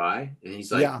say goodbye?" And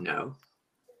he's like, "No."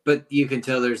 But you can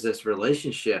tell there's this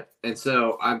relationship, and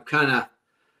so I'm kind of,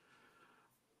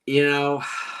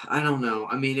 I don't know.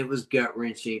 I mean, it was gut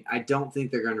wrenching. I don't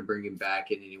think they're going to bring him back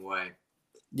in any way.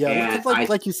 Yeah,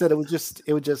 like you said, it would just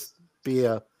be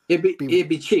it'd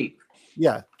be cheap.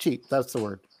 Yeah, cheap. That's the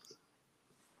word.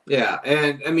 Yeah,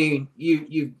 and I mean,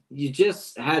 you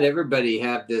just had everybody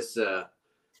have this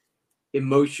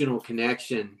emotional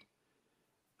connection,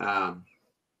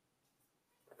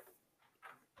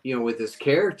 with this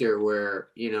character where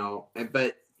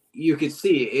but you could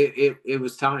see it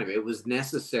was time. It was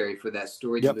necessary for that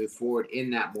story to move forward in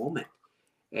that moment.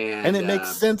 And it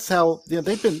makes sense how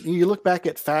they've been. You look back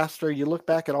at Faster, you look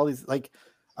back at all these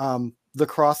the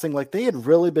Crossing, like they had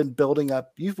really been building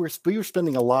up. We were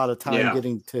spending a lot of time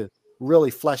getting to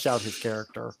really flesh out his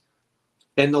character.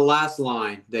 And the last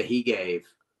line that he gave,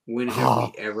 when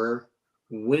have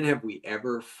we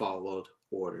ever followed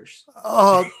orders?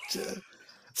 Oh,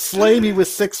 slay me with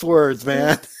 6 words,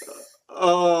 man.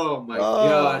 Oh my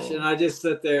gosh. And I just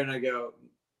sit there and I go,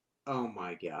 Oh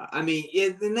my God. I mean,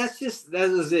 and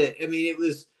that was it. I mean,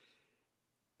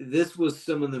 this was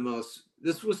some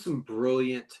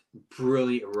brilliant,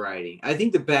 brilliant writing. I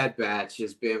think The Bad Batch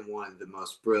has been one of the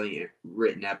most brilliant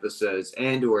written episodes,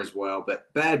 Andor as well.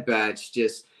 But Bad Batch,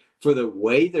 just for the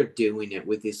way they're doing it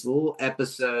with these little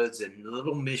episodes and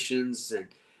little missions, and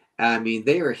I mean,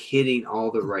 they are hitting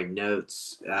all the right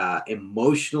notes,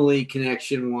 emotionally,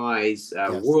 connection wise,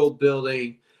 Yes. world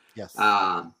building. Yes.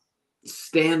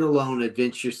 Standalone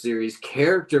adventure series,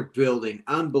 character building,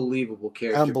 unbelievable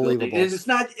character building, and it's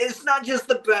not just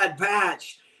the Bad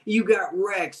Batch. You got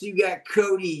Rex, you got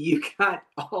Cody, you got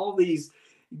all these,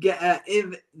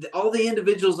 all the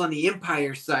individuals on the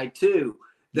Empire side too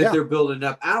that they're building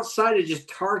up outside of just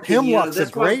Tarkin. Hemlock's a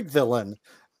great villain.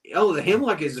 Oh, the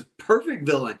Hemlock is a perfect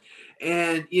villain,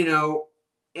 and and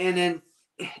then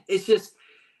it's just.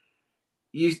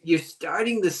 You're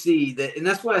starting to see that, and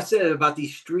that's what I said about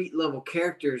these street level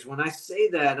characters. When I say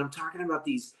that, I'm talking about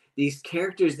these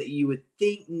characters that you would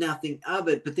think nothing of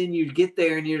it, but then you get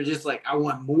there and you're just like, I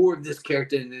want more of this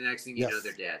character, and the next thing you know,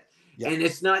 they're dead. And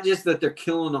it's not just that they're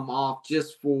killing them off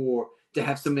just to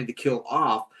have somebody to kill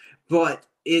off, but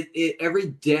every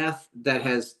death that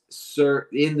has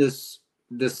served in this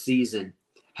season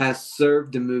has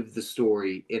served to move the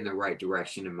story in the right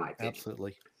direction, in my opinion.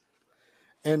 Absolutely.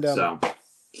 And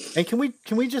and can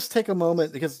we just take a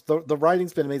moment, because the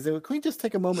writing's been amazing. Can we just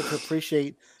take a moment to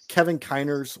appreciate Kevin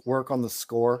Kiner's work on the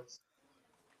score?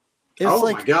 It's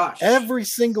my gosh. Every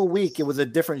single week it was a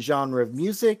different genre of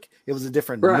music. It was a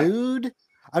different mood.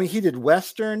 I mean, he did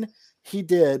Western, he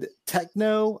did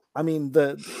techno. I mean,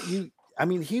 he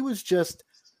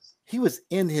was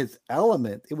in his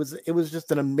element. It was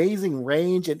just an amazing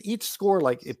range, and each score,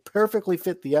 it perfectly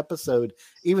fit the episode,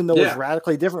 even though it was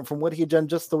radically different from what he had done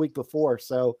just the week before.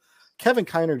 So Kevin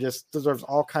Kiner just deserves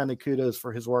all kind of kudos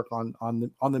for his work on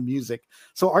the music.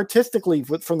 So artistically,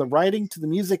 from the writing to the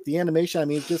music, the animation, I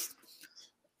mean, just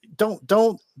don't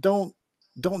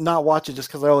not watch it just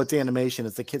because it's animation.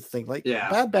 It's the kids thing.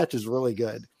 Bad Batch is really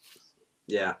good.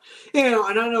 Yeah, and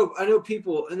I know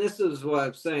people, and this is what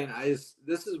I'm saying.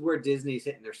 This is where Disney's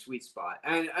hitting their sweet spot,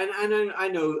 and I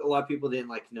know a lot of people didn't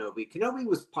like Kenobi. Kenobi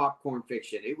was popcorn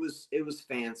fiction. It was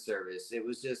fan service. It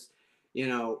was just,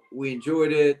 we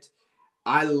enjoyed it.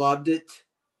 I loved it,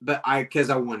 but because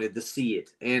I wanted to see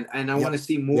it, and I want to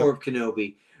see more of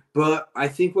Kenobi. But I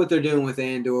think what they're doing with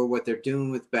Andor, what they're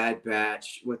doing with Bad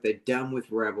Batch, what they've done with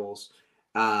Rebels,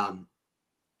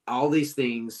 all these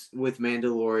things with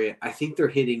Mandalorian, I think they're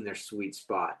hitting their sweet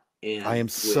spot. And I am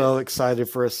so excited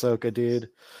for Ahsoka, dude.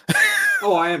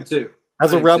 Oh, I am too.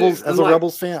 As a Rebels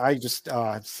fan, I'm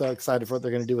so excited for what they're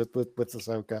going to do with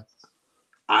Ahsoka.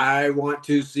 I want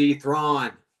to see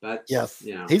Thrawn. But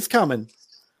he's coming.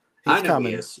 I know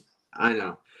he is. I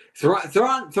know.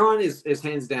 Thrawn is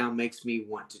hands down makes me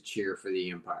want to cheer for the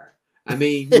Empire. I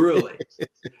mean, really.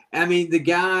 I mean, the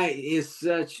guy is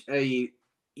such a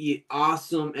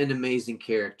awesome and amazing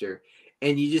character,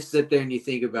 and you just sit there and you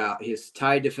think about his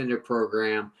TIE Defender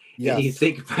program, and you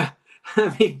think about,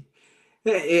 I mean,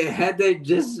 had they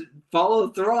just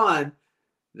followed Thrawn,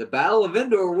 the Battle of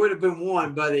Endor would have been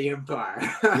won by the Empire.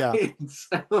 Right?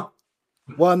 So,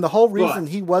 well, and the whole reason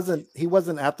he wasn't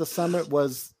at the summit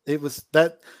was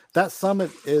that summit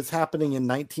is happening in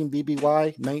 19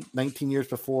 BBY, 19 years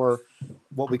before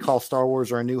what we call Star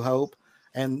Wars or A New Hope,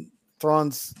 and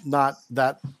Thrawn's not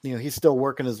that, he's still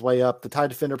working his way up. The TIE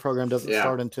Defender program doesn't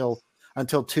start until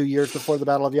 2 years before the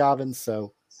Battle of Yavin,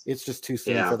 so it's just too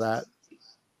soon for that.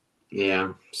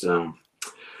 Yeah. So,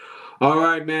 all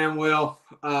right, man. Well,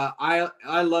 I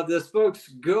love this, folks.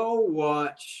 Go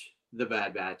watch The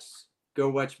Bad Batch. Go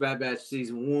watch Bad Batch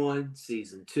season 1,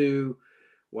 season 2.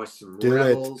 Watch some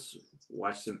Rebels.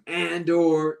 Watch some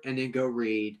Andor, and then go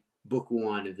read book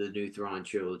 1 of the new Thrawn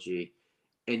trilogy.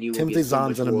 And you will Timothy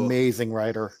Zahn's an amazing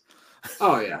writer.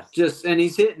 Oh yeah, and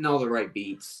he's hitting all the right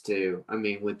beats too. I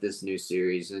mean, with this new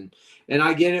series, and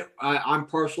I get it. I'm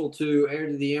partial to Heir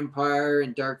to the Empire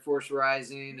and Dark Force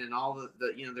Rising and all the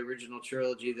the original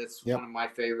trilogy. That's one of my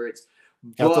favorites.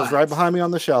 Got those right behind me on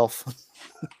the shelf.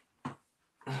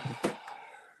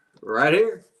 Right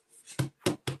here.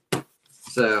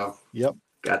 So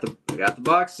got the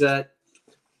box set.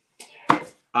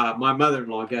 My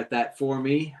mother-in-law got that for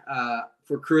me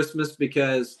for Christmas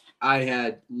because I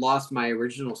had lost my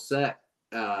original set.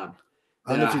 I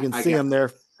don't know if you can see them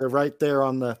there. They're right there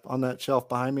on that shelf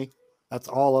behind me. That's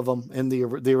all of them in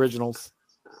the originals.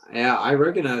 Yeah, I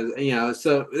recognize.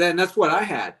 So then that's what I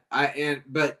had.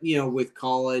 But with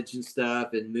college and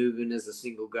stuff and moving as a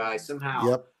single guy,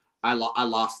 somehow I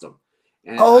lost them.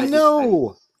 And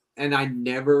and I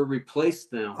never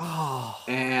replaced them. Oh,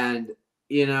 And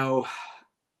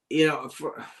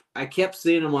I kept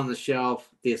seeing them on the shelf,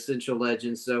 the Essential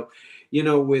Legends. So,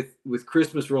 with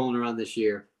Christmas rolling around this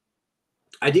year,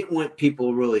 I didn't want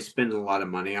people really spending a lot of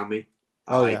money on me.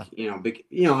 oh yeah. Big,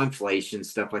 inflation,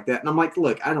 stuff like that. And I'm like,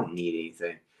 look, I don't need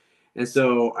anything. And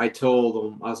so I told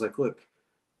them, I was like, look,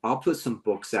 I'll put some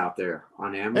books out there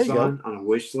on There you go. Amazon on a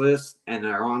wish list, and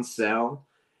they're on sale.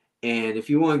 And if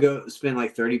you want to go spend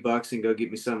like $30 and go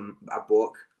get me a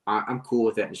book, I'm cool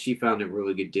with that. And she found a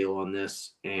really good deal on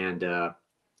this and got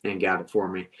it for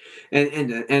me.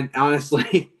 And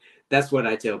honestly, that's what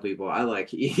I tell people. I like,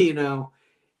 if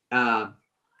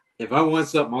I want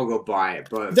something, I'll go buy it.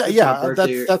 But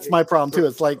that's my problem too.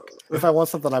 It's like if I want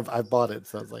something, I've bought it.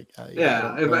 So it's like,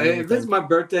 if it's my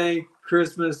birthday,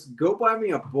 Christmas, go buy me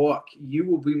a book. You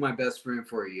will be my best friend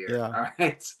for a year. Yeah. All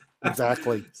right.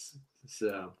 Exactly.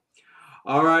 So,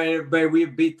 all right, everybody, we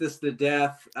have beat this to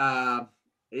death.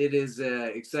 It is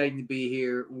exciting to be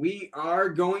here. We are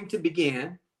going to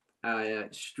begin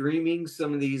streaming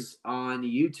some of these on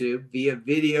YouTube via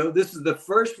video. This is the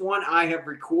first one I have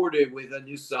recorded with a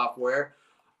new software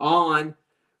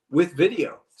with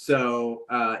video. So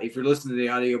if you're listening to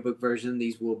the audiobook version,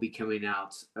 these will be coming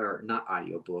out, or not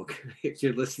audiobook. If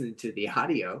you're listening to the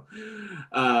audio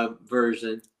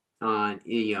version on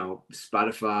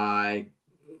Spotify,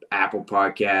 Apple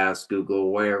Podcasts,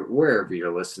 Google, wherever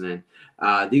you're listening.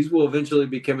 These will eventually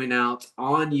be coming out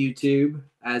on YouTube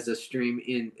as a stream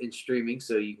in streaming,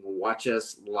 so you can watch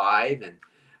us live. And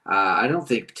I don't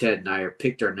think Ted and I have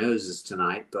picked our noses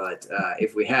tonight, but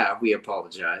if we have, we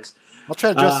apologize. I'll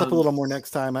try to dress up a little more next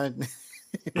time.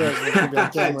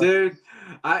 Dude,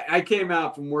 I came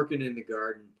out from working in the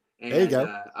garden. And, there you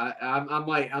go.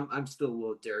 I'm still a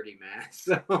little dirty, man.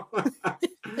 So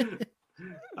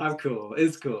I'm cool.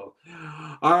 It's cool.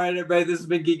 All right, everybody. This has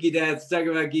been Geeky Dads talking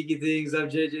about geeky things. I'm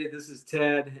JJ. This is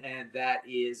Ted, and that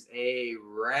is a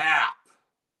wrap.